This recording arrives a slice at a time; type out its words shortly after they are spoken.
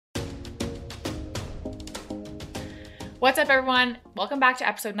What's up, everyone? Welcome back to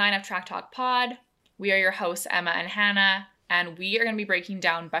episode 9 of Track Talk Pod. We are your hosts, Emma and Hannah, and we are going to be breaking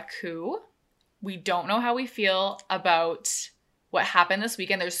down Baku. We don't know how we feel about what happened this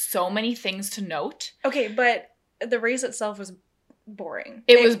weekend. There's so many things to note. Okay, but the race itself was boring.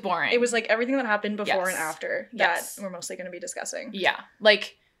 It was boring. It was like everything that happened before and after that Yes. we're mostly going to be discussing. Yeah.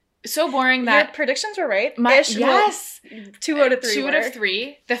 Like, so boring that... Your predictions were right. Yes. Well, 2 out of 3 2 were. out of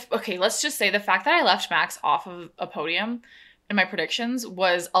 3. Okay, let's just say the fact that I left Max off of a podium in my predictions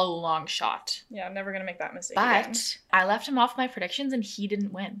was a long shot. Yeah, I'm never going to make that mistake But again. I left him off my predictions and he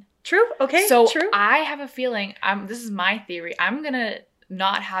didn't win. True. Okay, So true. I have a feeling, this is my theory, I'm going to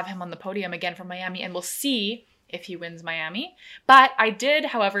not have him on the podium again for Miami, and we'll see if he wins Miami. But I did,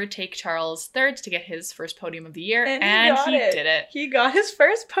 however, take Charles third to get his first podium of the year, and he did it. He got his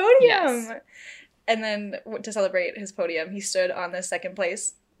first podium. Yes. And then to celebrate his podium, he stood on the second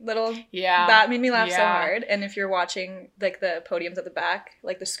place little. Yeah. That made me laugh so hard. And if you're watching like the podiums at the back,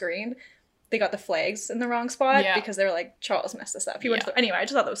 like the screen, they got the flags in the wrong spot because they were like, Charles messed this up. He went to anyway, I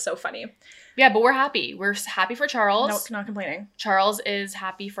just thought that was so funny. Yeah, but we're happy. We're happy for Charles. No, not complaining. Charles is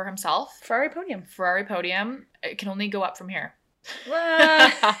happy for himself. Ferrari podium. Ferrari podium. It can only go up from here.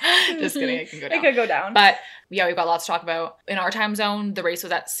 Just kidding, it can go down. It could go down. But yeah, we've got lots to talk about. In our time zone, the race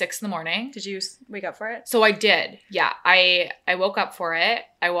was at 6 a.m. Did you wake up for it? So I did. Yeah, I woke up for it.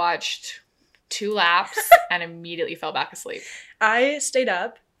 I watched 2 laps and immediately fell back asleep. I stayed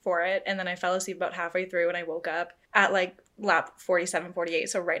up for it, and then I fell asleep about halfway through, and I woke up at like lap 47, 48,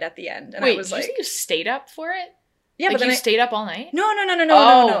 so right at the end. And Wait, I was did you say you stayed up for it? Yeah, like but then you stayed up all night? No.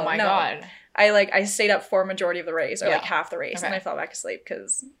 Oh my god. I stayed up for a majority of the race, or like half the race, and I fell back asleep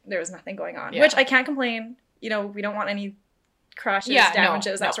because there was nothing going on. Which I can't complain. You know, we don't want any crashes,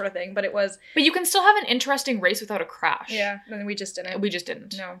 damages, that sort of thing. But it was. But you can still have an interesting race without a crash. Yeah, and we just didn't. We just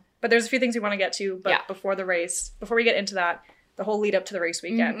didn't. No, but there's a few things we want to get to. But before the race, before we get into that, the whole lead up to the race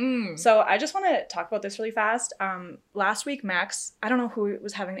weekend. Mm-hmm. So I just want to talk about this really fast. Last week, Max, I don't know who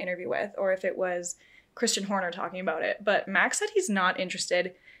was having the interview with, or if it was Christian Horner talking about it, but Max said he's not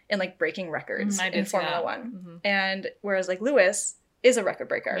interested in like breaking records in Formula One. Mm-hmm. And whereas like Lewis is a record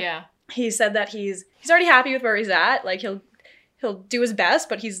breaker. Yeah. He said that he's already happy with where he's at. Like he'll do his best,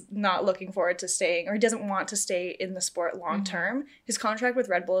 but he's not looking forward to staying, or he doesn't want to stay in the sport long term. Mm-hmm. His contract with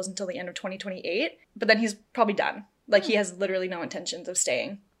Red Bull is until the end of 2028, but then he's probably done. Like he has literally no intentions of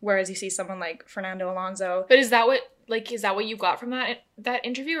staying. Whereas you see someone like Fernando Alonso. But is that what you got from that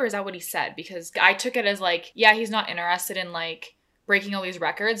interview, or is that what he said? Because I took it as like, yeah, he's not interested in like breaking all these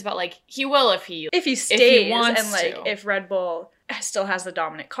records, but like he will if he stays, if he wants and like to. If Red Bull still has the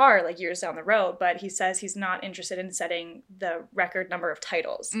dominant car like years down the road. But he says he's not interested in setting the record number of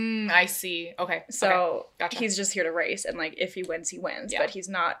titles. I see. Okay. So Gotcha. He's just here to race, and like if he wins, he wins. But he's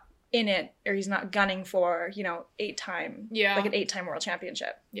not in it, or he's not gunning for, you know, like an 8-time world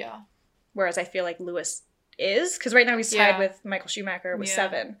championship. Yeah. Whereas I feel like Lewis is, because right now he's tied with Michael Schumacher with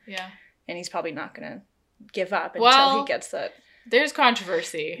 7. Yeah. And he's probably not going to give up until he gets that. There's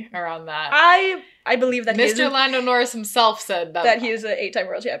controversy around that. I believe that Mr. Lando Norris himself said that he is an 8-time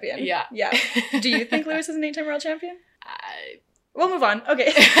world champion. Yeah. Yeah. Do you think Lewis is an 8-time world champion? We'll move on.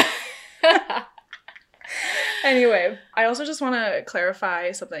 Okay. Anyway, I also just want to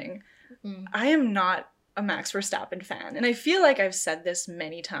clarify something. I am not a Max Verstappen fan. And I feel like I've said this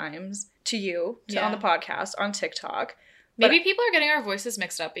many times to you on the podcast, on TikTok. Maybe people are getting our voices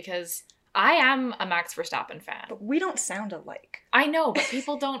mixed up because I am a Max Verstappen fan. But we don't sound alike. I know, but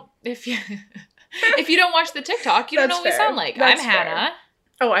people don't... If you don't watch the TikTok, you don't know what we sound like. I'm Hannah.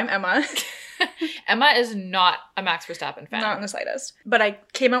 Oh, I'm Emma. Emma is not a Max Verstappen fan. Not in the slightest. But I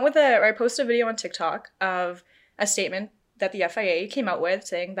came out with I posted a video on TikTok of a statement that the FIA came out with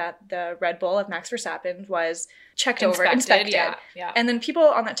saying that the Red Bull of Max Verstappen was inspected. Yeah. And then people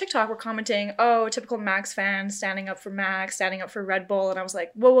on that TikTok were commenting, oh, typical Max fan, standing up for Max, standing up for Red Bull. And I was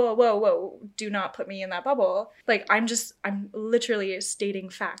like, whoa, do not put me in that bubble. Like, I'm literally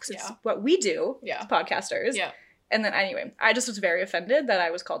stating facts. It's what we do as podcasters. Yeah. And then anyway, I just was very offended that I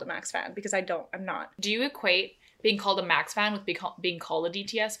was called a Max fan because I'm not. Do you equate being called a Max fan with being called a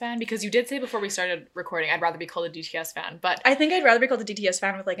DTS fan? Because you did say before we started recording, I'd rather be called a DTS fan, but... I think I'd rather be called a DTS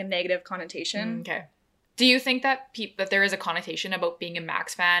fan with like a negative connotation. Okay. Do you think that that there is a connotation about being a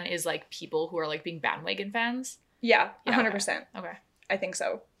Max fan is like people who are like being bandwagon fans? Yeah, 100%. Okay. I think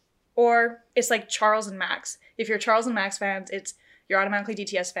so. Or it's like Charles and Max. If you're Charles and Max fans, you're automatically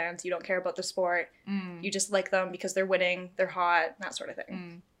DTS fans. You don't care about the sport. You just like them because they're winning, they're hot, that sort of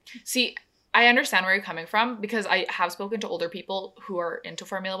thing. See, I understand where you're coming from because I have spoken to older people who are into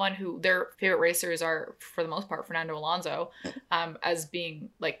Formula One who their favorite racers are, for the most part, Fernando Alonso, as being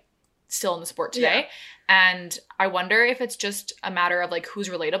like still in the sport today. And I wonder if it's just a matter of like who's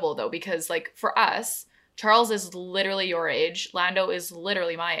relatable though, because like for us, Charles is literally your age, Lando is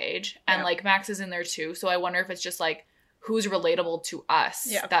literally my age, and like Max is in there too. So I wonder if it's just like who's relatable to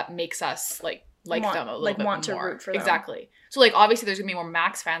us that makes us like them a little bit want more. To root for them. Exactly. So like obviously there's gonna be more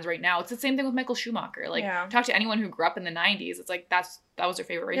Max fans right now. It's the same thing with Michael Schumacher. Like talk to anyone who grew up in the 90s. It's like that was their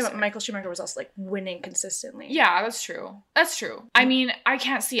favorite racer. Yeah, but Michael Schumacher was also like winning consistently. Yeah, that's true. That's true. I mean, I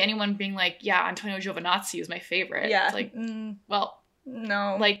can't see anyone being like, yeah, Antonio Giovinazzi is my favorite. Yeah. It's like, well,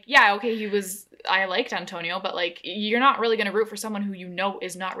 no. Like, yeah, okay, I liked Antonio, but like you're not really gonna root for someone who you know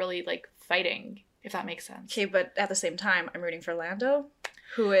is not really like fighting, if that makes sense. Okay, but at the same time, I'm rooting for Lando.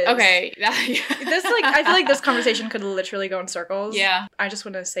 Who is okay? This like I feel like this conversation could literally go in circles. Yeah. I just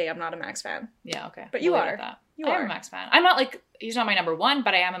want to say I'm not a Max fan. Yeah. Okay. But you are. I am a Max fan. I'm not like he's not my number one,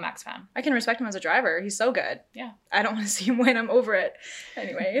 but I am a Max fan. I can respect him as a driver. He's so good. Yeah. I don't want to see him win. I'm over it.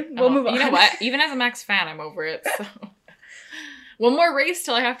 Anyway, we'll move on. You know what? Even as a Max fan, I'm over it. So. One more race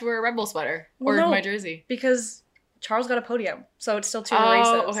till I have to wear a Red Bull sweater or my jersey. Because Charles got a podium, so it's still 2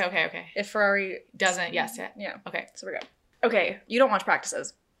 races. Okay. If Ferrari doesn't, yeah. Okay, so we're good. Okay, you don't watch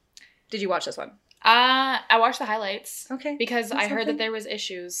practices. Did you watch this one? I watched the highlights. Okay. Because I heard that there was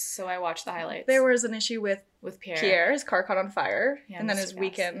issues, so I watched the highlights. There was an issue with Pierre. His car caught on fire, and then his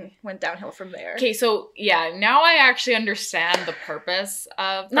weekend went downhill from there. Okay, so yeah, now I actually understand the purpose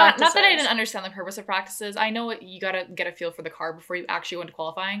of not that I didn't understand the purpose of practices. I know you gotta get a feel for the car before you actually go into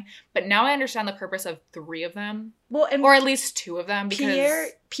qualifying, but now I understand the purpose of 3 of them. Well, or at least 2 of them,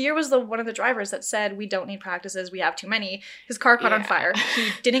 because Pierre was one of the drivers that said we don't need practices, we have too many. His car caught on fire.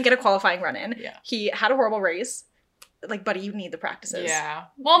 He didn't get a qualifying run in. Yeah. He had a horrible race. Like, buddy, you need the practices. Yeah.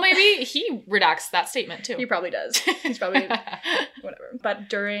 Well, maybe he redacts that statement too. He probably does. He's probably whatever. But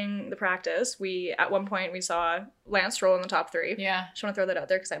during the practice, at one point we saw Lance Stroll in the top 3. Yeah. Just want to throw that out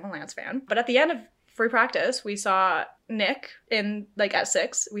there because I'm a Lance fan. But at the end of free practice, we saw Nick at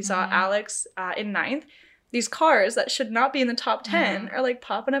 6. We saw Alex in 9th. These cars that should not be in the top 10 are like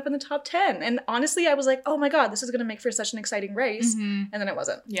popping up in the top 10. And honestly, I was like, oh my God, this is going to make for such an exciting race. And then it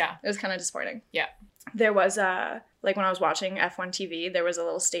wasn't. Yeah. It was kind of disappointing. Yeah. There was like when I was watching F1 TV, there was a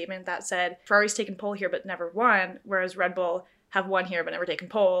little statement that said, Ferrari's taken pole here but never won, whereas Red Bull have won here but never taken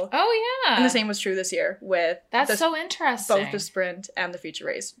pole. Oh, yeah. And the same was true this year with... That's so interesting. Both the sprint and the feature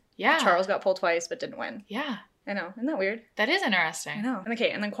race. Yeah. Charles got pole twice but didn't win. Yeah. I know. Isn't that weird? That is interesting. I know.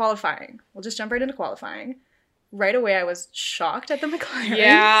 Okay, and then qualifying. We'll just jump right into qualifying. Right away, I was shocked at the McLaren.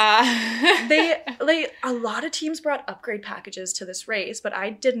 Yeah. A lot of teams brought upgrade packages to this race, but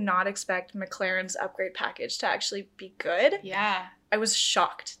I did not expect McLaren's upgrade package to actually be good. Yeah. I was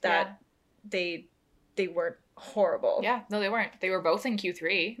shocked that they weren't horrible. Yeah. No, they weren't. They were both in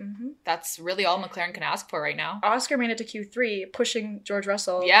Q3. Mm-hmm. That's really all McLaren can ask for right now. Oscar made it to Q3, pushing George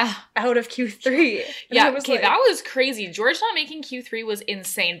Russell out of Q3. Yeah. Okay, that was crazy. George not making Q3 was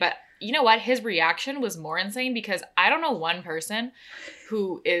insane, but you know what? His reaction was more insane because I don't know one person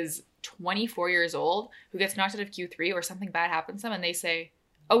who is 24 years old who gets knocked out of Q3 or something bad happens to them and they say,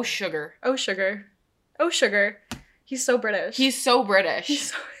 oh, sugar. Oh, sugar. Oh, sugar. He's so British.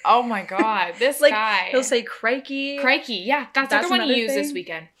 Oh my God. This guy. He'll say crikey. Crikey. Yeah. That's the other one he used this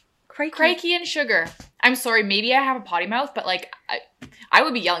weekend. Crikey and sugar. I'm sorry. Maybe I have a potty mouth, but like I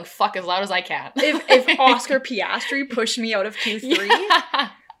would be yelling fuck as loud as I can. If Oscar Piastri pushed me out of Q3. Yeah.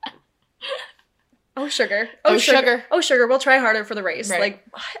 Oh, sugar. Oh, sugar. Oh, sugar. We'll try harder for the race. Right. Like,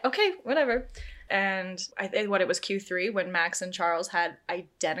 okay, whatever. And I think it was Q3 when Max and Charles had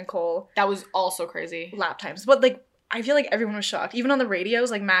identical... That was also crazy. ...lap times. But, like, I feel like everyone was shocked. Even on the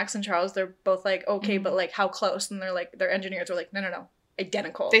radios, like, Max and Charles, they're both like, okay, but, like, how close? And they're like, their engineers were like, no.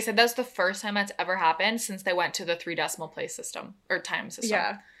 Identical. They said that's the first time that's ever happened since they went to the 3 decimal place system. Or time system.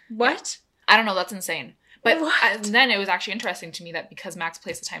 Yeah. What? Yeah. I don't know. That's insane. But then it was actually interesting to me that because Max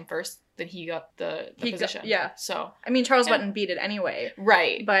placed the time first, then he got the position. So I mean, Charles Button beat it anyway.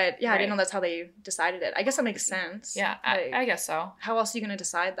 Right. But I didn't know that's how they decided it. I guess that makes sense. Yeah, like, I guess so. How else are you going to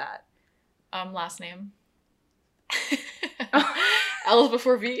decide that? Last name. L is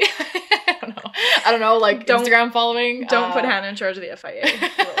before V. I don't know. Like Instagram following. Don't put Hannah in charge of the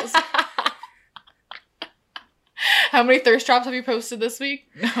FIA rules. How many thirst traps have you posted this week?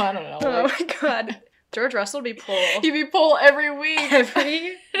 No, I don't know. Oh my God. George Russell would be pole. He'd be pole every week.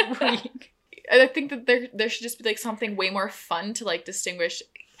 Every week. And I think that there should just be like something way more fun to like distinguish.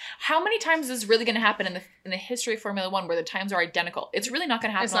 How many times is this really going to happen in the history of Formula 1 where the times are identical? It's really not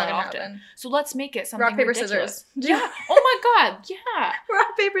going to happen that often. So let's make it something rock, paper, ridiculous. scissors. Yeah. Oh my God. Yeah.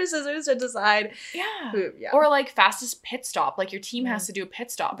 Rock, paper, scissors to decide. Yeah. Or like fastest pit stop. Like your team has to do a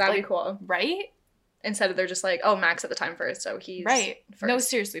pit stop. That'd be cool. Right? Instead of they're just like, oh, Max at the time first, so he's right. first. No,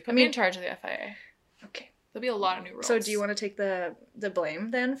 seriously, put me in charge of the FIA. Okay. There'll be a lot of new rules. So do you want to take the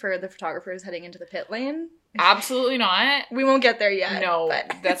blame then for the photographers heading into the pit lane? Absolutely not. We won't get there yet. No,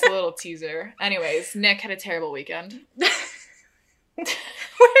 but that's a little teaser. Anyways, Nick had a terrible weekend. Where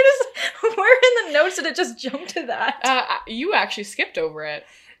in the notes did it just jump to that? You actually skipped over it.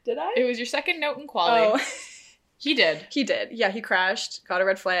 Did I? It was your second note in quality. Oh. He did. He did. Yeah, he crashed, got a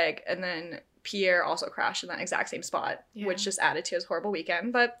red flag, and then Pierre also crashed in that exact same spot, which just added to his horrible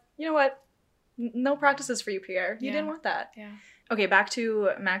weekend. But you know what? No practices for you, Pierre. You didn't want that. Yeah. Okay, back to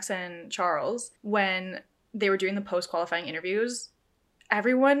Max and Charles. When they were doing the post-qualifying interviews,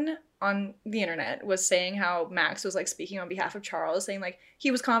 everyone on the internet was saying how Max was like speaking on behalf of Charles, saying like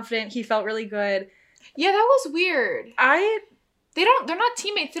he was confident, he felt really good. Yeah, that was weird. They're not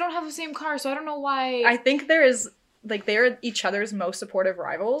teammates. They don't have the same car, so I don't know why. I think there is like they're each other's most supportive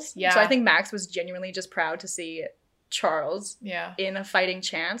rivals. Yeah. So I think Max was genuinely just proud to see Charles in a fighting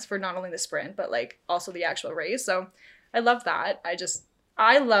chance for not only the sprint but like also the actual race. So I love that.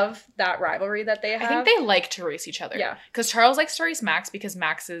 I love that rivalry that they have. I think they like to race each other. Yeah. Because Charles likes to race Max because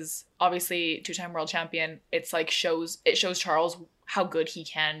Max is obviously 2-time world champion. It's like shows Charles how good he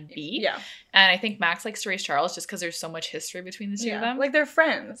can be. Yeah. And I think Max likes to race Charles just because there's so much history between the two of them. Like they're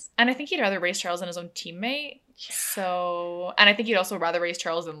friends. And I think he'd rather race Charles than his own teammate. Yeah. So, and I think he'd also rather race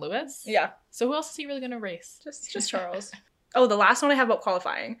Charles than Lewis. Yeah. So who else is he really going to race? Just Charles. Oh, the last one I have about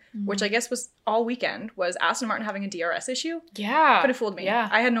qualifying, which I guess was all weekend, was Aston Martin having a DRS issue. Yeah. Could have fooled me. Yeah.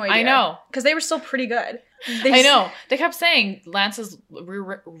 I had no idea. I know. Because they were still pretty good. I know. They kept saying Lance's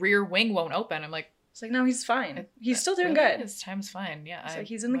rear wing won't open. I'm like, it's like, no, he's fine. He's still doing good. His time's fine. Yeah. So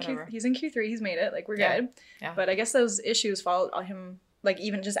he's in he's in Q3. He's made it. Like, we're good. Yeah. But I guess those issues followed him, like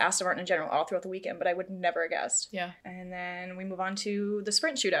even just Aston Martin in general, all throughout the weekend. But I would never have guessed. Yeah. And then we move on to the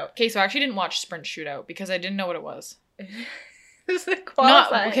sprint shootout. Okay, so I actually didn't watch sprint shootout because I didn't know what it was. This is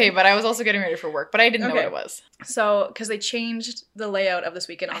qualifying. Okay, but I was also getting ready for work, but I didn't know what it was. So, because they changed the layout of this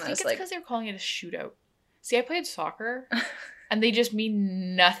weekend on us. I think it's because they were calling it a shootout. See, I played soccer, and they just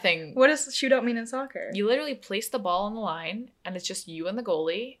mean nothing. What does shootout mean in soccer? You literally place the ball on the line, and it's just you and the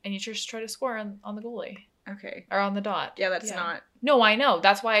goalie, and you just try to score on the goalie. Okay. Or on the dot. Yeah, that's not... No, I know.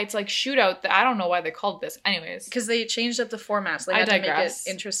 That's why it's like shootout. I don't know why they called this. Anyways. Because they changed up the format, so they had to make it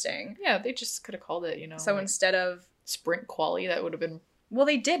interesting. Yeah, they just could have called it, So like, instead of... sprint quali, that would have been... Well,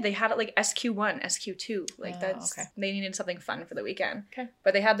 they did. They had it like SQ1, SQ2. Like that's... Okay. They needed something fun for the weekend. Okay.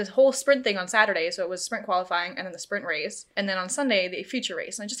 But they had this whole sprint thing on Saturday, so it was sprint qualifying and then the sprint race. And then on Sunday, the feature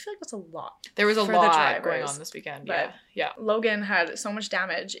race. And I just feel like that's a lot. There was a lot going on this weekend. But yeah. Logan had so much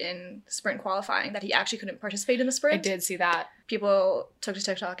damage in sprint qualifying that he actually couldn't participate in the sprint. I did see that. People took to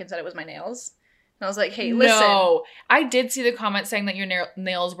TikTok and said it was my nails. And I was like, hey, listen. No, I did see the comment saying that your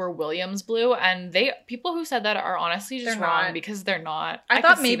nails were Williams blue, and people who said that are honestly just wrong because they're not. I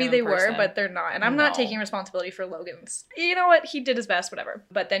thought maybe they were, but they're not. And I'm not taking responsibility for Logan's. You know what? He did his best, whatever.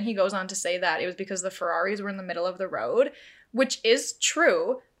 But then he goes on to say that it was because the Ferraris were in the middle of the road, which is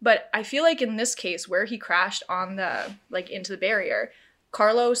true. But I feel like in this case, where he crashed on into the barrier,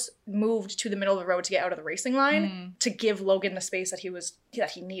 Carlos moved to the middle of the road to get out of the racing line to give Logan the space that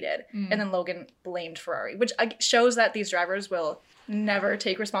he needed. And then Logan blamed Ferrari, which shows that these drivers will never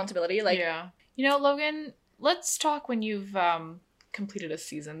take responsibility. Like, yeah. You know, Logan, let's talk when you've completed a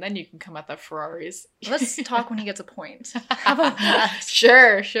season. Then you can come at the Ferraris. Let's talk when he gets a point. How about that?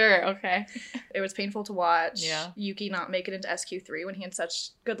 Sure. Okay. It was painful to watch. Yeah. Yuki not make it into SQ3 when he had such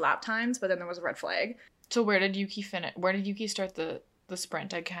good lap times, but then there was a red flag. So where did Yuki finish? Where did Yuki start the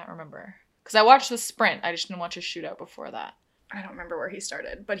sprint? I can't remember. Because I watched the sprint. I just didn't watch his shootout before that. I don't remember where he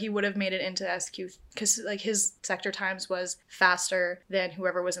started, but he would have made it into SQ because like his sector times was faster than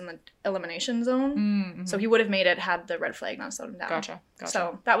whoever was in the elimination zone. Mm-hmm. So he would have made it had the red flag not slowed him down. Gotcha.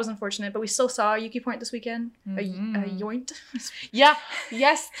 So that was unfortunate, but we still saw Yuki Point this weekend. Mm-hmm. A yoint. Yeah.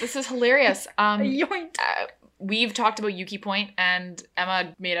 Yes. This is hilarious. A yoint. We've talked about Yuki Point, and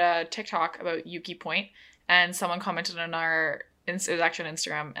Emma made a TikTok about Yuki Point, and someone commented on it was actually on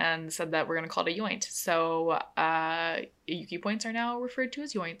Instagram and said that we're going to call it a yoint. So Yuki points are now referred to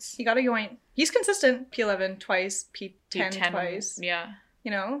as yoints. He got a yoint. He's consistent. P11 twice, P10 twice. Yeah.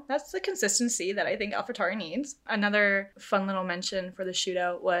 You know, that's the consistency that I think AlphaTauri needs. Another fun little mention for the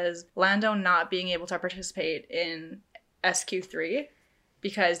shootout was Lando not being able to participate in SQ3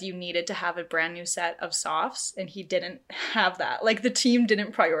 because you needed to have a brand new set of softs, and he didn't have that. Like, the team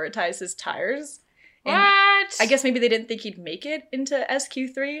didn't prioritize his tires. And what? I guess maybe they didn't think he'd make it into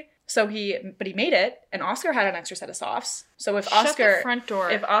SQ3. But he made it, and Oscar had an extra set of softs. So if Oscar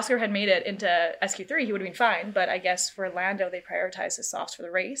had made it into SQ3, he would have been fine. But I guess for Lando, they prioritized his softs for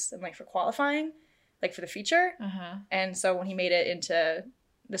the race and like for qualifying. like for the feature. And so when he made it into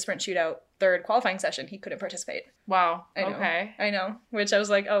the sprint shootout third qualifying session, he couldn't participate. Wow. I know. Okay. I know. Which I was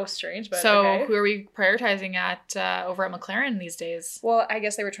like, oh, strange, but so okay. Who are we prioritizing at over at McLaren these days? Well, I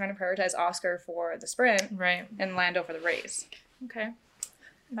guess they were trying to prioritize Oscar for the sprint. Right. And Lando for the race. Okay.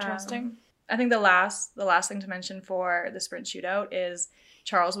 Interesting. I think the last thing to mention for the sprint shootout is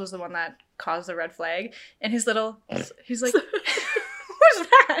Charles was the one that caused the red flag. And he's like, what's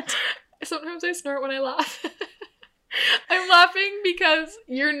that? Sometimes I snort when I laugh. I'm laughing because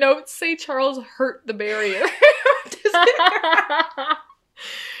your notes say Charles hurt the barrier.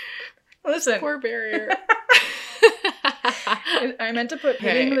 Listen. Poor barrier. I meant to put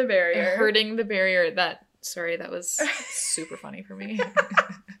hitting the barrier. Hurting the barrier. That was super funny for me.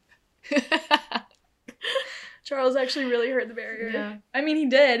 Charles actually really hurt the barrier. Yeah. I mean, he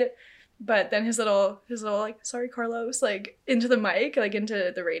did. But then his little like, sorry, Carlos, like, into the mic, like,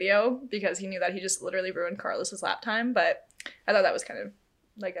 into the radio, because he knew that he just literally ruined Carlos's lap time. But I thought that was kind of,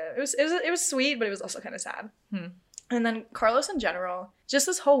 like, it was sweet, but it was also kind of sad. And then Carlos in general, just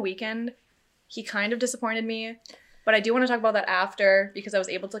this whole weekend, he kind of disappointed me. But I do want to talk about that after, because I was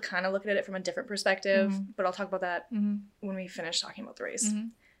able to kind of look at it from a different perspective. But I'll talk about that when we finish talking about the race.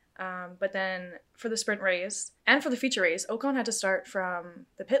 But then for the sprint race and for the feature race, Ocon had to start from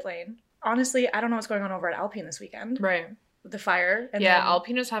the pit lane. Honestly, I don't know what's going on over at Alpine this weekend. Right. With the fire. And yeah,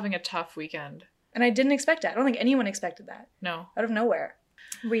 Alpine is having a tough weekend. And I didn't expect that. I don't think anyone expected that. No. Out of nowhere.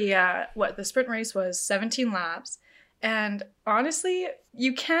 The sprint race was 17 laps. And honestly,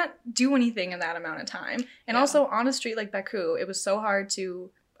 you can't do anything in that amount of time. And also, on a street like Baku, it was so hard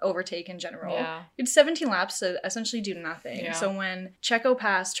to overtake in general. Yeah. You had 17 laps to essentially do nothing. Yeah. So when Checo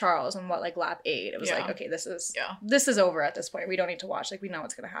passed Charles on lap 8, it was like, okay, this is over at this point. We don't need to watch. Like, we know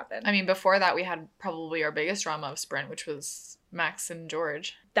what's going to happen. I mean, before that, we had probably our biggest drama of sprint, which was Max and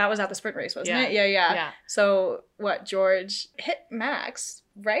George. That was at the sprint race, wasn't it? Yeah. So George hit Max,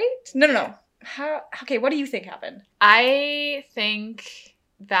 right? No. Okay, what do you think happened? I think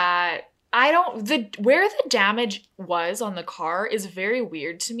that where the damage was on the car is very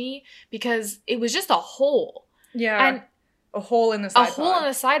weird to me, because it was just a hole. Yeah. And a hole in the side pod. A hole in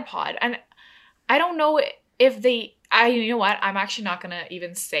the side pod. And I don't know if you know what? I'm actually not going to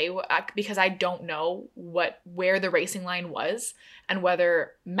even say because I don't know where the racing line was and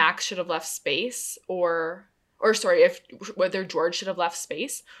whether Max should have left space whether George should have left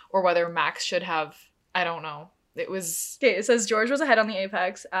space or whether Max should have, I don't know. It was... Okay, it says George was ahead on the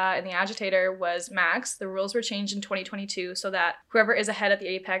apex, and the agitator was Max. The rules were changed in 2022 so that whoever is ahead at the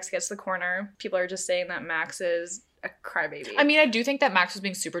apex gets the corner. People are just saying that Max is a crybaby. I mean, I do think that Max was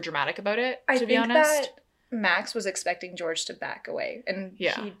being super dramatic about it, to be honest. I think that Max was expecting George to back away, and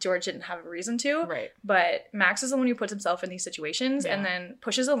George didn't have a reason to. Right. But Max is the one who puts himself in these situations and then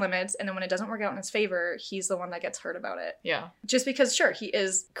pushes the limits, and then when it doesn't work out in his favor, he's the one that gets hurt about it. Yeah. Just because, sure, he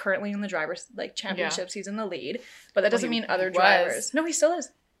is currently in the drivers' championships, he's in the lead, but that doesn't mean other drivers. No, he still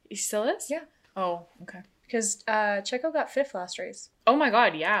is. He still is? Yeah. Oh, okay. Because Checo got 5th last race. Oh my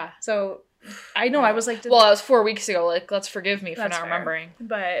god, yeah. So I know, I was like... Well, it was 4 weeks ago. Like, let's forgive me for not remembering.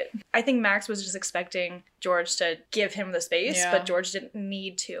 But I think Max was just expecting George to give him the space, but George didn't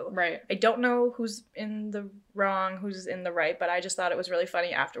need to. Right. I don't know who's in the wrong, who's in the right, but I just thought it was really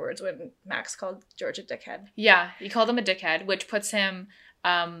funny afterwards when Max called George a dickhead. Yeah, he called him a dickhead, which puts him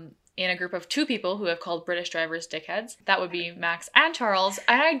in a group of 2 people who have called British drivers dickheads. That would be Max and Charles.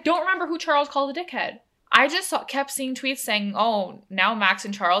 And I don't remember who Charles called a dickhead. I just kept seeing tweets saying, oh, now Max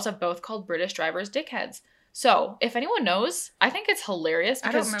and Charles have both called British drivers dickheads. So, if anyone knows, I think it's hilarious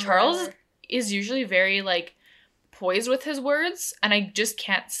because Charles is usually very, poised with his words, and I just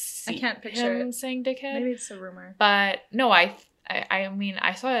can't see him saying dickhead. Maybe it's a rumor. But, no, I mean,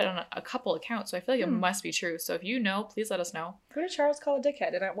 I saw it on a couple accounts, so I feel like it must be true. So, if you know, please let us know. Who did Charles call a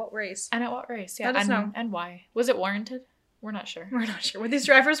dickhead, and at what race? Yeah. Let us know. And why. Was it warranted? We're not sure. With these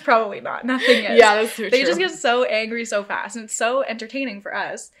drivers, probably not. Nothing is. Yeah, that's true. They just get so angry so fast, and it's so entertaining for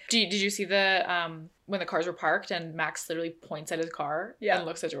us. Did you see the when the cars were parked and Max literally points at his car and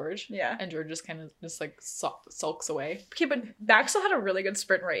looks at George? Yeah. And George just kind of sulks away. Okay, but Max still had a really good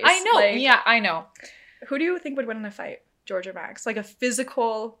sprint race. I know. I know. Who do you think would win in a fight? George or Max? Like a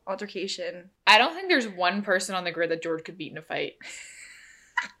physical altercation. I don't think there's one person on the grid that George could beat in a fight.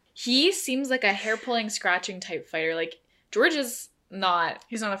 He seems like a hair-pulling, scratching type fighter. George is not.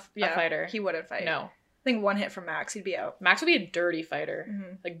 He's not a fighter. He wouldn't fight. No. I think one hit from Max, he'd be out. Max would be a dirty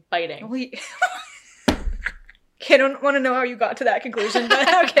fighter. Biting. Okay, I don't want to know how you got to that conclusion,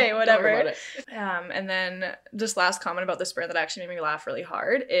 but okay, whatever. Don't worry about it. And then just last comment about the sprint that actually made me laugh really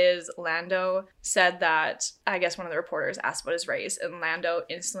hard is Lando said that, I guess one of the reporters asked about his race, and Lando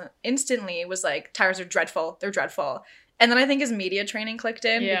instantly was like, tires are dreadful. They're dreadful. And then I think his media training clicked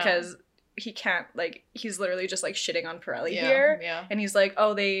in because he can't, like, he's literally just like shitting on Pirelli here. Yeah. And he's like, oh,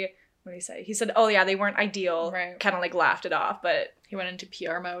 what did he say? He said, oh yeah, they weren't ideal. Right. Kind of like laughed it off, but he went into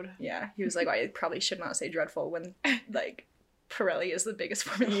PR mode. Yeah. He was like, I probably should not say dreadful when like Pirelli is the biggest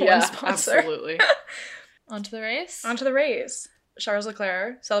Formula One sponsor. Absolutely. On to the race? On to the race. Charles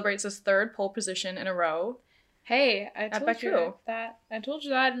Leclerc celebrates his 3rd pole position in a row. Hey, I told you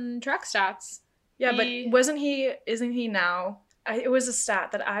that in track stats. Yeah, but isn't he now? It was a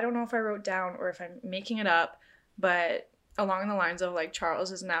stat that I don't know if I wrote down or if I'm making it up, but along the lines of like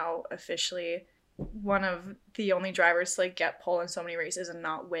Charles is now officially one of the only drivers to like get pole in so many races and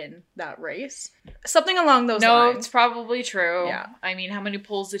not win that race. Something along those lines. No, it's probably true. Yeah. I mean, how many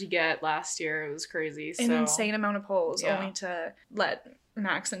poles did he get last year? It was crazy. An insane amount of poles only to let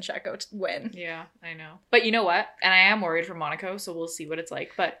Max and Checo win. Yeah, I know. But you know what? And I am worried for Monaco, so we'll see what it's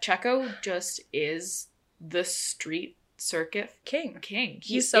like. But Checo just is the street circuit king.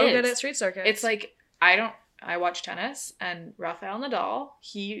 He's so good at street circuits. It's like, I watch tennis, and Rafael Nadal,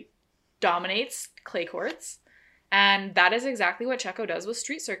 he dominates clay courts, and that is exactly what Checo does with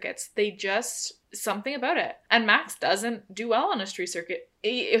street circuits. They just, something about it. And Max doesn't do well on a street circuit.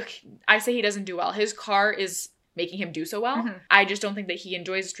 I say he doesn't do well. His car is making him do so well. Mm-hmm. I just don't think that he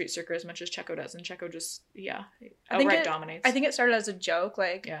enjoys a street circuit as much as Checo does, and Checo just, outright dominates. I think it started as a joke,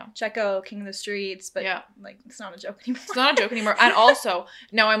 like, Checo, king of the streets, but like, it's not a joke anymore. It's not a joke anymore. And also,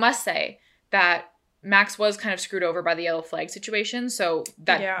 now I must say that Max was kind of screwed over by the yellow flag situation, so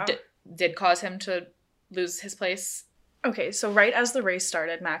that did cause him to lose his place. Okay, so right as the race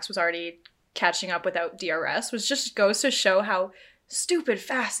started, Max was already catching up without DRS, which just goes to show how stupid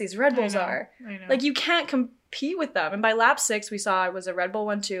fast these Red Bulls are. I know. Like, you can't compete with them. And by lap 6, we saw it was a Red Bull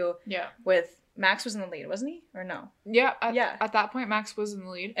 1-2 with Max was in the lead, wasn't he? Or no? Yeah, at that point, Max was in the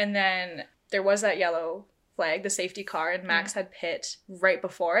lead. And then there was that yellow flag, the safety car, and Max had pit right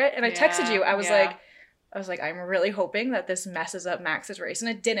before it. And I texted you. I was like, I'm really hoping that this messes up Max's race. And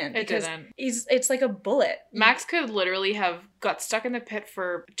it didn't. It's like a bullet. Max could literally have got stuck in the pit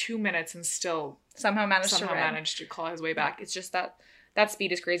for 2 minutes and still somehow managed to claw his way back. It's just that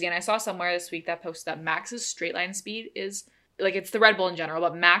speed is crazy. And I saw somewhere this week that posted that Max's straight line speed is, like, it's the Red Bull in general,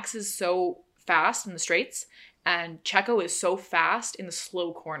 but Max is so fast in the straights and Checo is so fast in the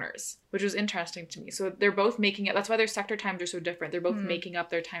slow corners, which was interesting to me. So they're both making it. That's why their sector times are so different. They're both making up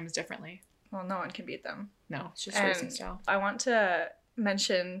their times differently. Well, no one can beat them. No, it's just racing style. I want to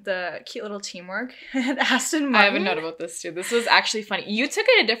mention the cute little teamwork at Aston Martin. I have a note about this too. This was actually funny. You took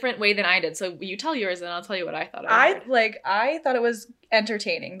it a different way than I did, so you tell yours and I'll tell you what I thought. I thought it was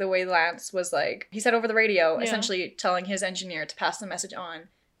entertaining the way Lance was like, he said over the radio, essentially telling his engineer to pass the message on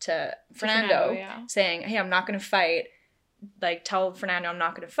to Fernando saying, hey, I'm not going to fight. Like, tell Fernando I'm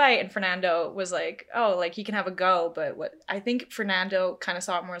not going to fight. And Fernando was like, oh, like, he can have a go. But what I think Fernando kind of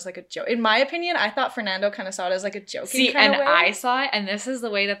saw it more as like a joke. In my opinion, I thought Fernando kind of saw it as like a joking kind of way. I saw it, and this is the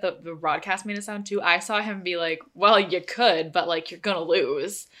way that the broadcast made it sound too. I saw him be like, well, you could, but like, you're going to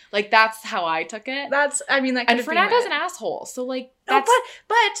lose. Like, that's how I took it. And Fernando's an asshole. So like, that's... No,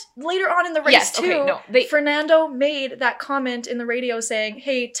 but later on in the race Fernando made that comment in the radio saying,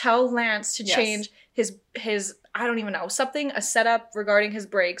 hey, tell Lance to change his I don't even know, a setup regarding his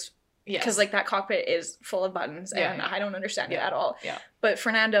brakes. Because like that cockpit is full of buttons and I don't understand it at all. Yeah. But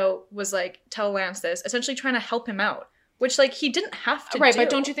Fernando was like, tell Lance this, essentially trying to help him out. Which like he didn't have to do. Right, but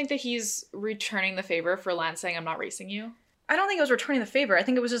don't you think that he's returning the favor for Lance saying I'm not racing you? I don't think it was returning the favor. I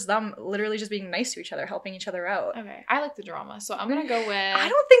think it was just them literally just being nice to each other, helping each other out. Okay. I like the drama, so I'm going to go with... I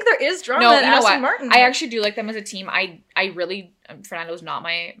don't think there is drama at Aston Martin. I actually do like them as a team. I really... Fernando's not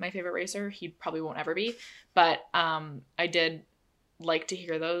my favorite racer. He probably won't ever be. But I did like to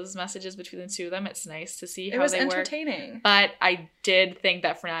hear those messages between the two of them. It's nice to see how they work. It was entertaining. But I did think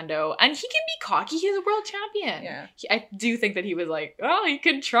that Fernando... And he can be cocky. He's a world champion. Yeah. I do think that he was like, well, he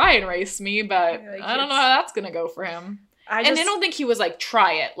could try and race me, but I don't know how that's going to go for him. I don't think he was like,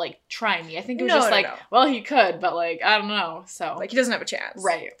 try me. I think it was well, he could, but like, I don't know. So like, he doesn't have a chance.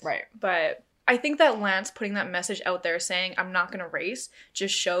 Right. But I think that Lance putting that message out there saying, I'm not going to race,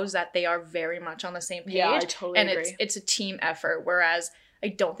 just shows that they are very much on the same page. Yeah, I totally agree. And it's a team effort. Whereas I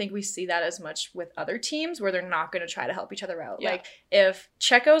don't think we see that as much with other teams where they're not going to try to help each other out. Yeah. Like if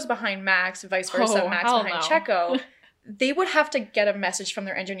Checo's behind Max, vice versa, Max behind Checo, they would have to get a message from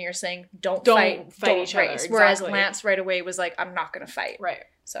their engineer saying, don't fight each other. Exactly. Whereas Lance right away was like, I'm not going to fight. Right.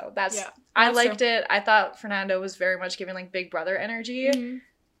 So I liked it. I thought Fernando was very much giving like big brother energy. Mm-hmm.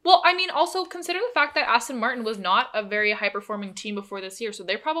 Well, I mean, also consider the fact that Aston Martin was not a very high-performing team before this year, so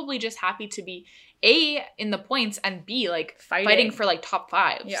they're probably just happy to be, A, in the points, and B, like, fighting for, like, top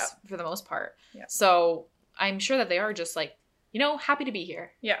fives for the most part. Yeah. So I'm sure that they are just, like, you know, happy to be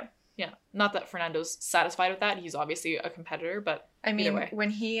here. Yeah. Yeah. Not that Fernando's satisfied with that. He's obviously a competitor, but I mean, when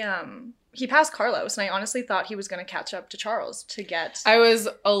he passed Carlos, and I honestly thought he was going to catch up to Charles to get... I was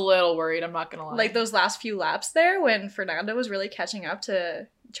a little worried, I'm not going to lie. Like, those last few laps there, when Fernando was really catching up to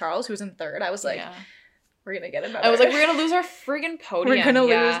Charles, who was in third, I was like, we're going to get another. I was like, we're going to lose our friggin' podium. We're going to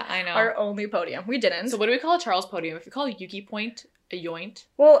lose our only podium. We didn't. So what do we call a Charles podium? If we call Yuki Point a yoint?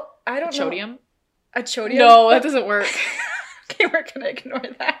 Well, I don't know. Chodium? A chodium? No, that doesn't work. Okay, we're going to ignore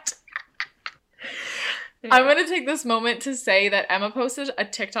that. I'm going to take this moment to say that Emma posted a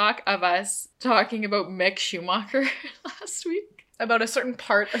TikTok of us talking about Mick Schumacher last week. About a certain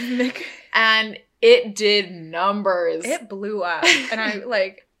part of Mick. And it did numbers. It blew up. And I,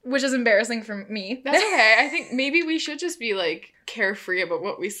 like, which is embarrassing for me. That's okay. I think maybe we should just be, like, carefree about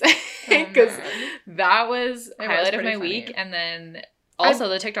what we say. Because that was highlight of my week. And then... Also,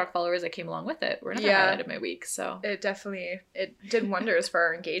 the TikTok followers that came along with it were another highlight of my week, so. It did wonders for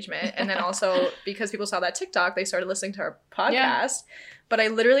our engagement. And then also, because people saw that TikTok, they started listening to our podcast. Yeah. But I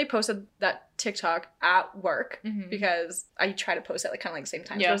literally posted that TikTok at work because I try to post it like kind of like the same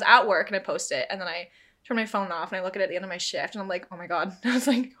time. Yeah. So I was at work and I post it, and then I turn my phone off and I look at it at the end of my shift, and I'm like, oh my god. I was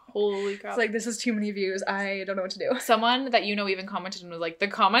like, holy crap. It's like, this is too many views. I don't know what to do. Someone that you know even commented and was like, the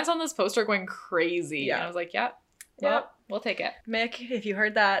comments on this post are going crazy. Yeah. And I was like, yeah. Well, we'll take it. Mick, if you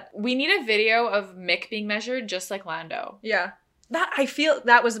heard that. We need a video of Mick being measured just like Lando. Yeah. I feel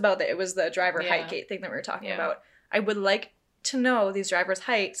that was about it. It was the driver height gate thing that we were talking about. I would like to know these drivers'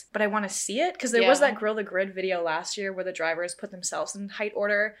 heights, but I want to see it because there was that Grill the Grid video last year where the drivers put themselves in height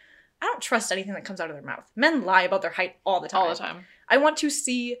order. I don't trust anything that comes out of their mouth. Men lie about their height all the time. All the time. I want to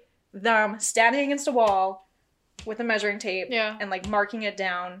see them standing against a wall with a measuring tape and like marking it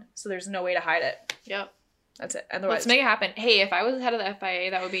down so there's no way to hide it. Yep. That's it. Otherwise, let's make it happen. Hey, if I was head of the FIA,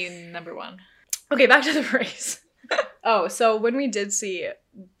 that would be number one. Okay, back to the race. So when we did see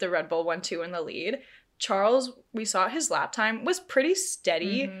the Red Bull 1-2 in the lead, Charles, we saw his lap time was pretty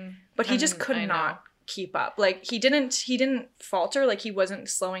steady, but he just could not keep up. Like he didn't falter, like he wasn't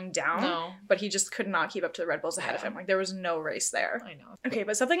slowing down, but he just could not keep up to the Red Bulls ahead of him. Like there was no race there. I know. Okay,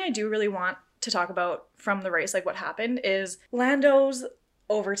 but something I do really want to talk about from the race, like what happened, is Lando's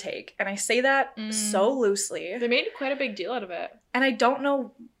overtake, and I say that so loosely. They made quite a big deal out of it, and I don't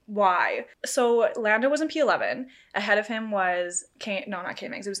know why. So Lando was in P11. Ahead of him was not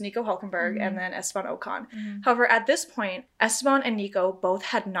K-Megs. It was Nico Hülkenberg and then Esteban Ocon. However, at this point, Esteban and Nico both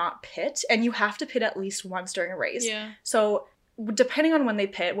had not pit, and you have to pit at least once during a race. Yeah. So depending on when they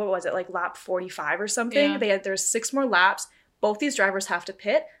pit, what was it, like lap 45 or something? Yeah. There's 6 more laps. Both these drivers have to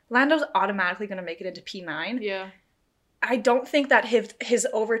pit. Lando's automatically going to make it into P9. Yeah. I don't think that his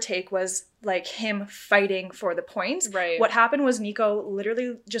overtake was like him fighting for the points. Right. What happened was Nico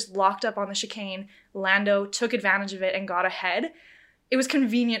literally just locked up on the chicane. Lando took advantage of it and got ahead. It was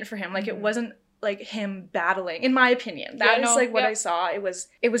convenient for him. Like it wasn't like him battling, in my opinion. That is what I saw. It was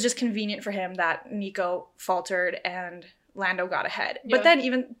just convenient for him that Nico faltered and Lando got ahead. Yeah. But then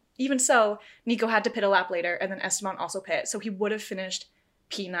even so, Nico had to pit a lap later, and then Esteban also pit, so he would have finished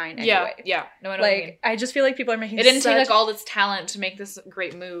P9 anyway. Yeah. No, I know like, what you mean. I just feel like people are making it didn't take like all its talent to make this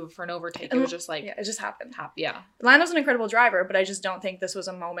great move for an overtake. It was just like... Yeah, it just happened. Yeah. Lando's an incredible driver, but I just don't think this was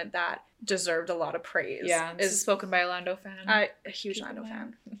a moment that deserved a lot of praise. Yeah, this is spoken by a Lando fan. A huge Lando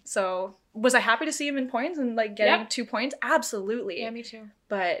fan. So, was I happy to see him in points and like getting 2 points? Absolutely. Yeah, me too.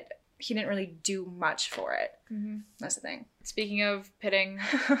 But he didn't really do much for it. That's the thing. Speaking of pitting...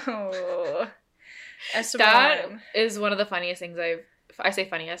 Esteban. That is one of the funniest things I say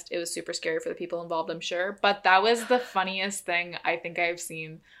funniest. It was super scary for the people involved, I'm sure. But that was the funniest thing I think I've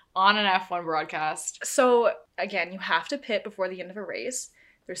seen on an F1 broadcast. So, again, you have to pit before the end of a race.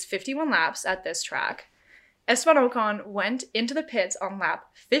 There's 51 laps at this track. Esteban Ocon went into the pits on lap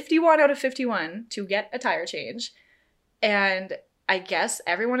 51 out of 51 to get a tire change. And I guess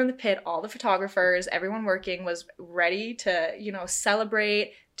everyone in the pit, all the photographers, everyone working was ready to,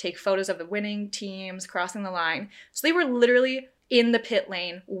 celebrate, take photos of the winning teams, crossing the line. So they were literally in the pit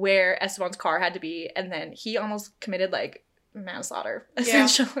lane where Esteban's car had to be, and then he almost committed like manslaughter,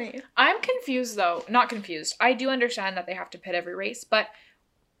 essentially. Yeah. I'm confused though. Not confused. I do understand that they have to pit every race, but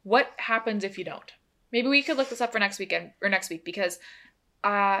what happens if you don't? Maybe we could look this up for next week because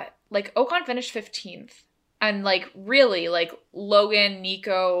Ocon finished 15th And, like, really, like, Logan,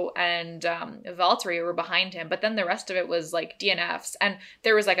 Nico, and Valtteri were behind him. But then the rest of it was, like, DNFs. And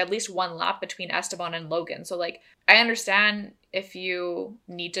there was, like, at least one lap between Esteban and Logan. So, like, I understand if you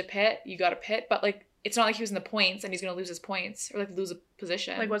need to pit, you got to pit. But, like, it's not like he was in the points and he's going to lose his points or, like, lose a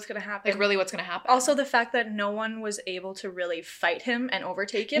position. Like, what's going to happen? Like, really, what's going to happen? Also, the fact that no one was able to really fight him and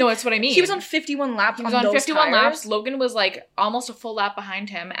overtake him. No, that's what I mean. He was on 51 laps He was on 51 laps. Logan was, like, almost a full lap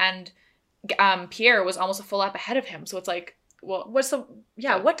behind him. And Pierre was almost a full lap ahead of him. So it's like, well,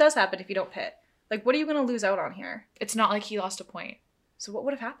 what does happen if you don't pit? Like, what are you going to lose out on here? It's not like he lost a point. So what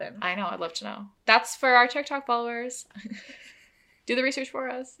would have happened? I know. I'd love to know. That's for our TikTok followers. Do the research for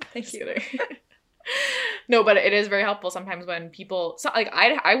us. Thank you. No, but it is very helpful sometimes when people, so, like,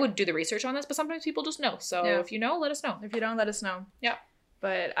 I would do the research on this, but sometimes people just know. So if you know, let us know. If you don't, let us know. Yeah.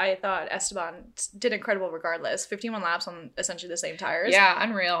 But I thought Esteban did incredible regardless. 51 laps on essentially the same tires. Yeah,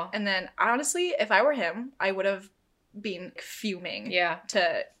 unreal. And then, honestly, if I were him, I would have been fuming. Yeah.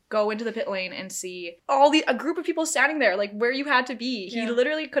 To go into the pit lane and see a group of people standing there, like, where you had to be. He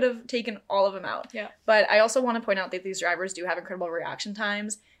literally could have taken all of them out. Yeah. But I also want to point out that these drivers do have incredible reaction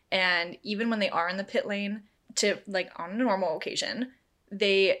times. And even when they are in the pit lane, to, like, on a normal occasion,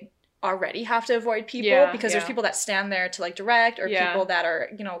 they already have to avoid people because there's people that stand there to, like, direct, or people that are,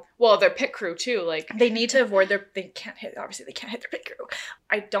 you know, well, their pit crew too, like, they need to avoid they can't hit their pit crew.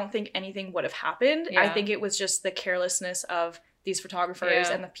 I don't think anything would have happened. I think it was just the carelessness of these photographers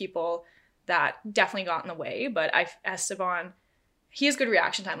and the people that definitely got in the way. But Esteban, he has good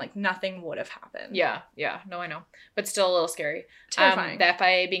reaction time. Like, nothing would have happened. Yeah. No, I know. But still a little scary. Terrifying. The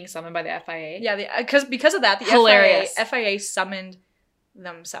FIA being summoned by the FIA. Yeah, because of that, the hilarious. FIA summoned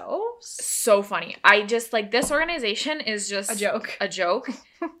themselves. So funny. I just, like, this organization is just a joke.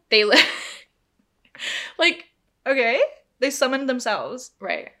 They like, okay, they summoned themselves,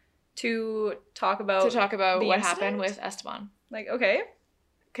 right, to talk about what happened with Esteban. Like, okay,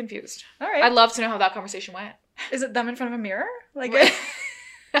 confused. All right, I'd love to know how that conversation went. Is it them in front of a mirror? Like,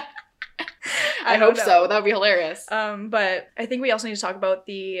 I hope so. That would be hilarious. But I think we also need to talk about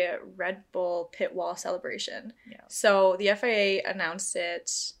the Red Bull pit wall celebration. Yeah. So the FIA announced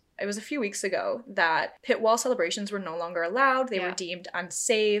it was a few weeks ago, that pit wall celebrations were no longer allowed. They were deemed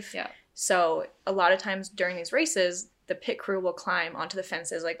unsafe. Yeah. So a lot of times during these races, the pit crew will climb onto the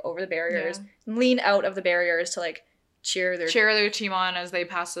fences, like, over the barriers, lean out of the barriers to, like, cheer their team on as they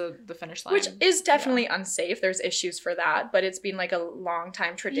pass the finish line. Which is definitely unsafe. There's issues for that, but it's been, like, a long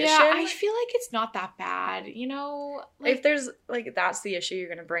time tradition. Yeah, I feel like it's not that bad, you know? Like, if there's, like, that's the issue you're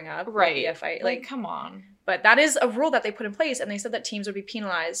going to bring up. Right. With the FIA. Like, come on. But that is a rule that they put in place, and they said that teams would be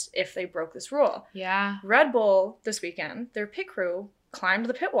penalized if they broke this rule. Yeah. Red Bull this weekend, their pit crew climbed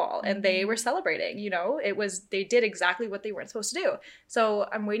the pit wall, and they were celebrating, you know? They did exactly what they weren't supposed to do. So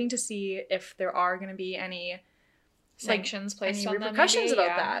I'm waiting to see if there are going to be any sanctions placed on them, repercussions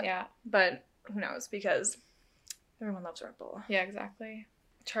about that. Yeah. But who knows, because everyone loves Red Bull. Yeah, exactly.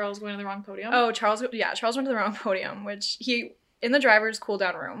 Charles going to the wrong podium. Oh, Charles went to the wrong podium, which in the driver's cool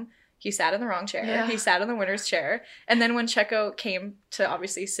down room, he sat in the wrong chair. Yeah. He sat in the winner's chair. And then when Checo came to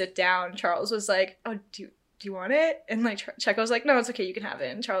obviously sit down, Charles was like, oh, do you want it? And, like, Checo was like, no, it's okay, you can have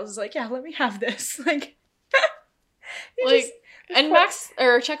it. And Charles was like, yeah, let me have this. Like, Max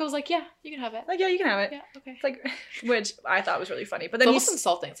or Checo was like, yeah, you can have it. Like, yeah, you can have it. Yeah, okay. It's like, which I thought was really funny. But then it's almost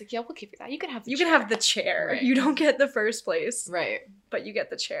insulting. It's like, yeah, we'll give you that. You can have the chair. You can have the chair. Right. You don't get the first place. Right. But you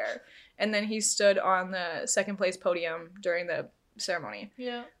get the chair. And then he stood on the second place podium during the ceremony.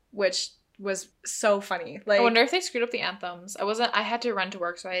 Yeah. Which was so funny. Like, I wonder if they screwed up the anthems. I had to run to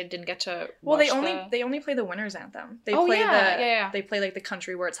work, so I didn't get to watch they only play the winner's anthem. They play, like, the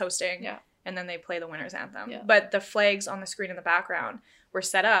country where it's hosting. Yeah. And then they play the winner's anthem. Yeah. But the flags on the screen in the background were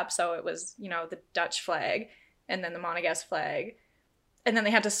set up, so it was, you know, the Dutch flag and then the Monegasque flag. And then they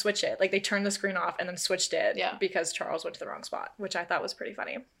had to switch it. Like, they turned the screen off and then switched it because Charles went to the wrong spot, which I thought was pretty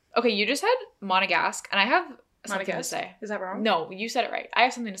funny. Okay, you just said Monegasque, and I have something to say. Is that wrong? No, you said it right. I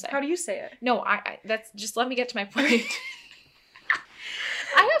have something to say. How do you say it? No, that's just, let me get to my point.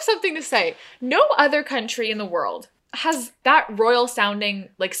 I have something to say. No other country in the world has that royal sounding,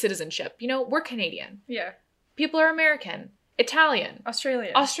 like, citizenship. You know, we're Canadian. Yeah. People are American, Italian,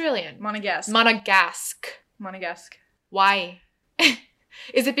 Australian, Monegasque. Why?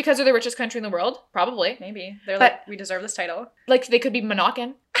 Is it because they're the richest country in the world? Probably. Maybe. They're like, we deserve this title. Like, they could be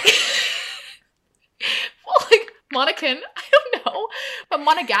Monacan. Well, like, Monacan. I don't know. But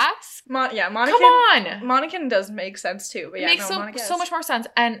Monegasque? Monacan. Come on! Monacan does make sense, too. But yeah, it makes so much more sense.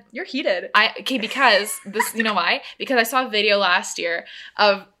 And you're heated. Because this, you know why? Because I saw a video last year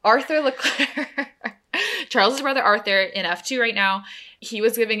of Arthur Leclerc Charles's brother Arthur in F2 right now, he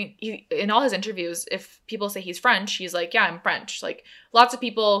was giving, in all his interviews, if people say he's French, he's like, yeah, I'm French. Like, lots of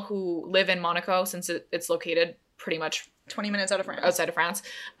people who live in Monaco, since it's located pretty much 20 minutes outside of France,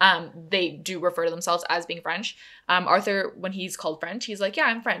 they do refer to themselves as being French. Arthur, when he's called French, he's like, yeah,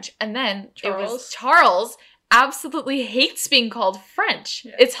 I'm French. And then Charles absolutely hates being called French.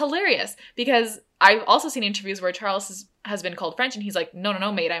 Yeah. It's hilarious because I've also seen interviews where Charles has been called French and he's like,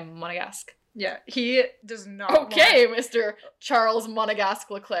 no, mate, I'm Monegasque. Yeah, he does not. Okay, Mr. Charles Monegasque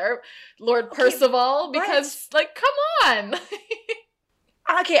Leclerc, Lord Percival, because, like, come on.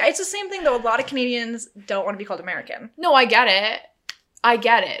 Okay, it's the same thing, though. A lot of Canadians don't want to be called American. No, I get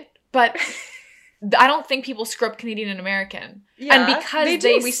it. But I don't think people screw up Canadian and American. Yeah, and because they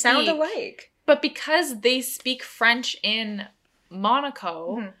do. We sound alike. But because they speak French in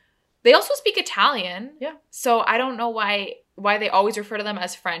Monaco, they also speak Italian. Yeah. So I don't know why they always refer to them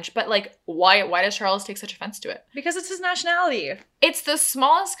as French. But, like, why does Charles take such offense to it? Because it's his nationality. It's the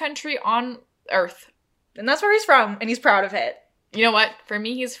smallest country on Earth. And that's where he's from, and he's proud of it. You know what? For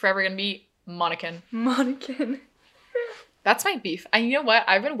me, he's forever going to be Monacan. Monacan. That's my beef. And you know what?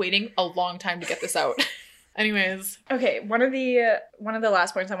 I've been waiting a long time to get this out. Anyways. Okay, one of the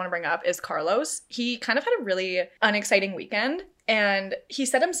last points I want to bring up is Carlos. He kind of had a really unexciting weekend. And he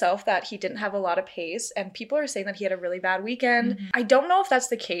said himself that he didn't have a lot of pace. And people are saying that he had a really bad weekend. Mm-hmm. I don't know if that's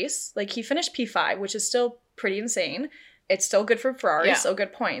the case. Like, he finished P5, which is still pretty insane. It's still good for Ferrari, still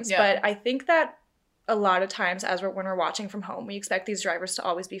good points. Yeah. But I think that a lot of times when we're watching from home, we expect these drivers to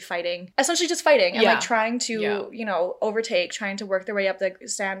always be fighting, essentially just fighting and like trying to, overtake, trying to work their way up the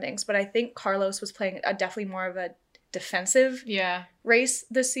standings. But I think Carlos was playing definitely more of a defensive race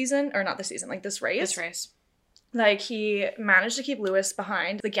this season, or not this season, like this race. Like, he managed to keep Lewis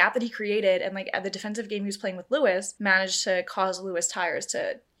behind. The gap that he created and, like, at the defensive game he was playing with Lewis managed to cause Lewis tires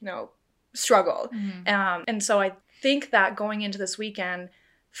to, struggle. Mm-hmm. And so I think that going into this weekend,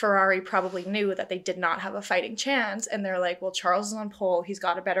 Ferrari probably knew that they did not have a fighting chance. And they're like, well, Charles is on pole. He's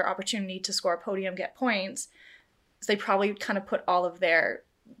got a better opportunity to score a podium, get points. So they probably kind of put all of their,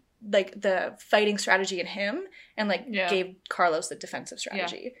 like, the fighting strategy in him and, like, gave Carlos the defensive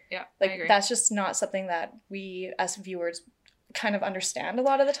strategy. Yeah, like, that's just not something that we as viewers kind of understand a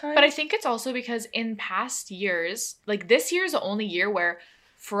lot of the time. But I think it's also because in past years, like, this year is the only year where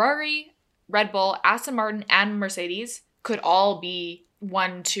Ferrari, Red Bull, Aston Martin, and Mercedes could all be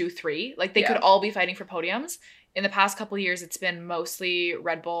 1, 2, 3. Like, they could all be fighting for podiums. In the past couple of years, it's been mostly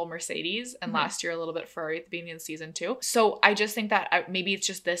Red Bull, Mercedes, and last year a little bit Ferrari at the beginning of the season too. So I just think that maybe it's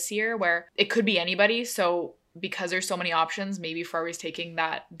just this year where it could be anybody. So because there's so many options, maybe Ferrari's taking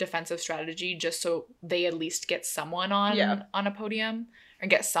that defensive strategy just so they at least get someone on a podium or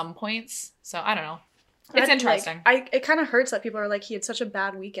get some points. So I don't know. It's interesting. Like, it kind of hurts that people are like, he had such a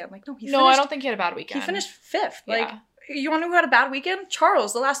bad weekend. Like, no, I don't think he had a bad weekend. He finished 5th. Like, you want to know who had a bad weekend?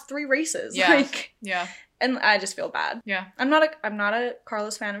 Charles, the last 3 races. Yeah. Like, and I just feel bad. Yeah. I'm not a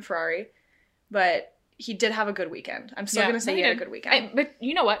Carlos fan in Ferrari, but he did have a good weekend. I'm still going to say he had a good weekend. But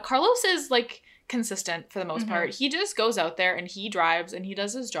you know what? Carlos is, like, consistent for the most part. He just goes out there and he drives and he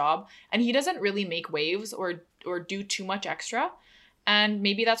does his job and he doesn't really make waves or do too much extra. And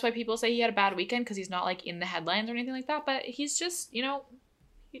maybe that's why people say he had a bad weekend, because he's not, like, in the headlines or anything like that. But he's just,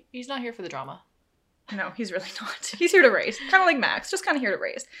 he's not here for the drama. No, he's really not. He's here to race. Kind of like Max, just kind of here to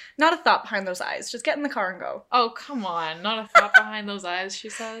race. Not a thought behind those eyes. Just get in the car and go. Oh, come on. Not a thought behind those eyes, she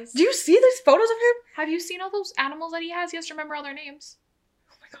says. Do you see these photos of him? Have you seen all those animals that he has? He has to remember all their names.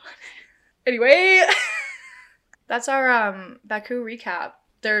 Oh my god. Anyway, that's our Baku recap.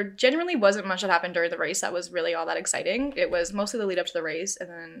 There genuinely wasn't much that happened during the race that was really all that exciting. It was mostly the lead up to the race and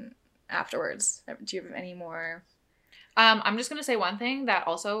then afterwards. Do you have any more? I'm just going to say one thing that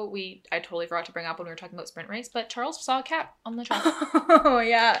also I totally forgot to bring up when we were talking about sprint race, but Charles saw a cat on the track. Oh,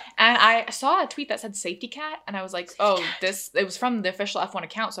 yeah. And I saw a tweet that said safety cat, and I was like, it was from the official F1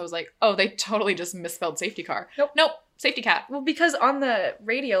 account, so I was like, oh, they totally just misspelled safety car. Nope, safety cat. Well, because on the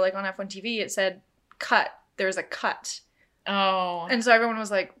radio, like on F1 TV, it said cut. There's a cut. Oh. And so everyone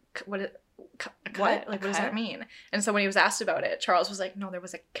was like, what? Like, what does that mean? And so when he was asked about it, Charles was like, no, there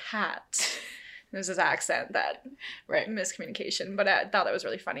was a cat. There's his accent, that miscommunication. But I thought that was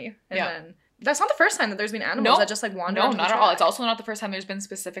really funny. And then that's not the first time that there's been animals that just, like, wander onto the track. Not at all. It's also not the first time there's been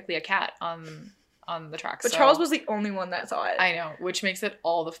specifically a cat on the track. But Charles was the only one that saw it. I know, which makes it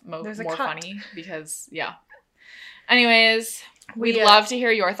all the more funny because, Anyways, we'd love to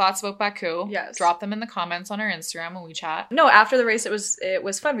hear your thoughts about Baku. Yes. Drop them in the comments on our Instagram when we chat. No, after the race, it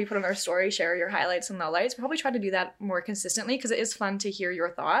was fun. We put on our story, share your highlights and lowlights. We'll probably try to do that more consistently because it is fun to hear your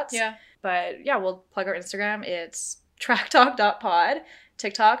thoughts. Yeah. But we'll plug our Instagram. It's tracktalk.pod,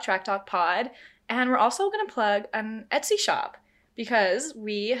 TikTok, tracktalkpod, And we're also going to plug an Etsy shop because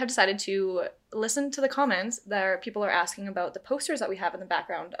we have decided to listen to the comments that people are asking about the posters that we have in the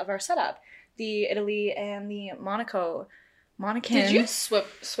background of our setup. The Italy and the Monaco. Did you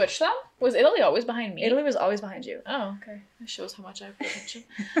switch them? Was Italy always behind me? Italy was always behind you. Oh, okay. That shows how much I pay attention.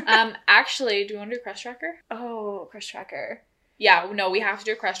 Actually, do you want to do a crest tracker? Oh, crest tracker. Yeah, no, we have to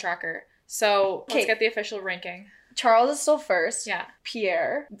do a crest tracker. So let's get the official ranking. Charles is still first. Yeah.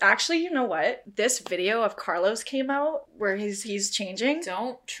 Pierre. Actually, you know what? This video of Carlos came out where he's changing.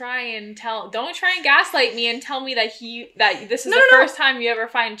 Don't try and gaslight me and tell me that this is the first time you ever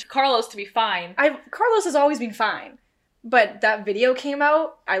find Carlos to be fine. Carlos has always been fine. But that video came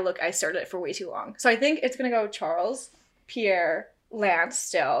out, I started it for way too long. So I think it's going to go Charles, Pierre, Lance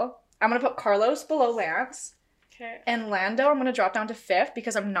still. I'm going to put Carlos below Lance. Okay. And Lando, I'm going to drop down to 5th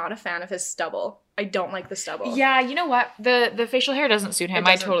because I'm not a fan of his stubble. I don't like the stubble. Yeah, you know what? The facial hair doesn't suit him.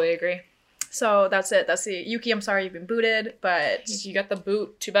 I totally agree. So that's it. That's the Yuki. I'm sorry you've been booted, but you got the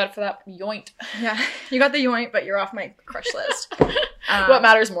boot. Too bad for that yoint. Yeah, you got the yoint, but you're off my crush list. What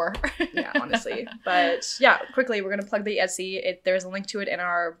matters more? Yeah, honestly. But yeah, quickly, we're gonna plug the Etsy. There's a link to it in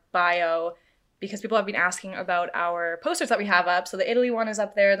our bio because people have been asking about our posters that we have up. So the Italy one is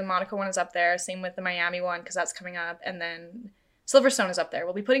up there, the Monaco one is up there. Same with the Miami one because that's coming up, and then Silverstone is up there.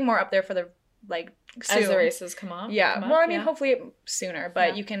 We'll be putting more up there for the soon. As the races come up. Yeah. Well, I mean, hopefully sooner,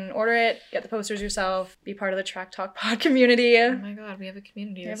 but you can order it, get the posters yourself, be part of the Track Talk Pod community. Oh my God, we have a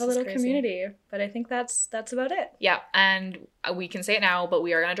community. We have a little community, but I think that's about it. Yeah, and we can say it now, but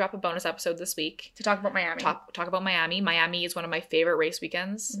we are going to drop a bonus episode this week. To talk about Miami. Talk about Miami. Miami is one of my favorite race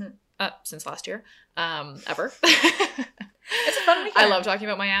weekends since last year, ever. It's a fun weekend. I love talking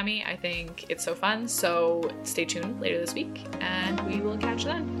about Miami. I think it's so fun. So stay tuned later this week, and we will catch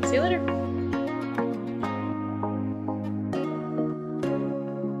you then. See you later.